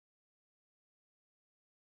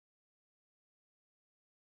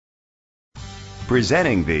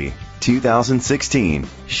Presenting the 2016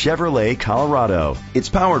 Chevrolet Colorado. It's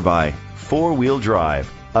powered by four-wheel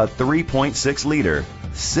drive, a 3.6-liter,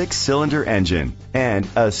 6-cylinder engine, and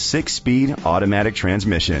a 6-speed automatic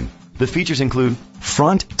transmission. The features include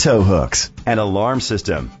front tow hooks, an alarm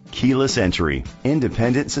system, keyless entry,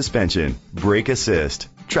 independent suspension, brake assist,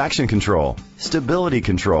 traction control, stability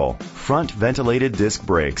control, front ventilated disc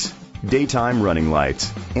brakes, daytime running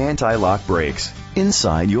lights, anti-lock brakes.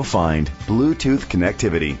 Inside you'll find Bluetooth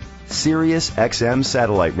connectivity, Sirius XM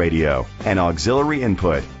satellite radio, an auxiliary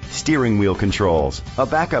input, steering wheel controls, a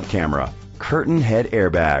backup camera, curtain head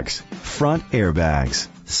airbags, front airbags,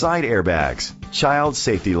 side airbags, child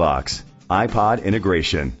safety locks, iPod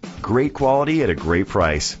integration. Great quality at a great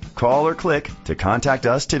price. Call or click to contact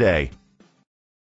us today.